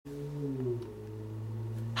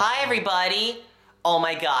Hi, everybody. Oh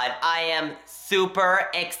my God, I am super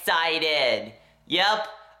excited. Yep,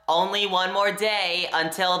 only one more day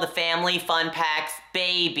until the Family Fun Packs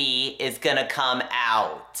baby is gonna come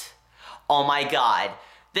out. Oh my God,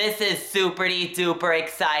 this is super duper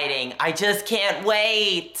exciting. I just can't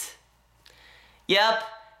wait. Yep,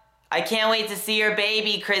 I can't wait to see your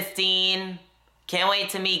baby, Kristine. Can't wait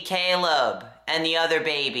to meet Caleb and the other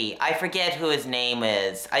baby. I forget who his name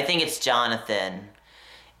is. I think it's Johnathan.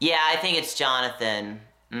 Yeah, I think it's Johnathan.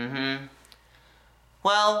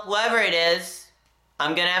 Well, whoever it is,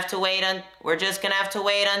 we're just gonna have to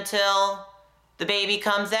wait until the baby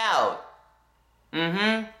comes out.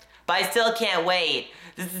 But I still can't wait.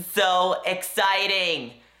 This is so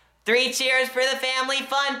exciting. 3 cheers for the Family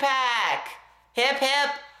Fun Pack. Hip hip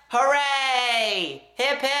hooray!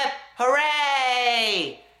 Hip hip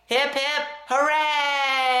hooray! Hip hip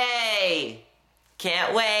hooray!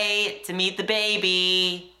 Can't wait to meet the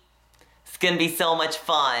baby. It's gonna be so much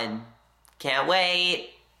fun. Can't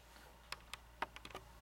wait.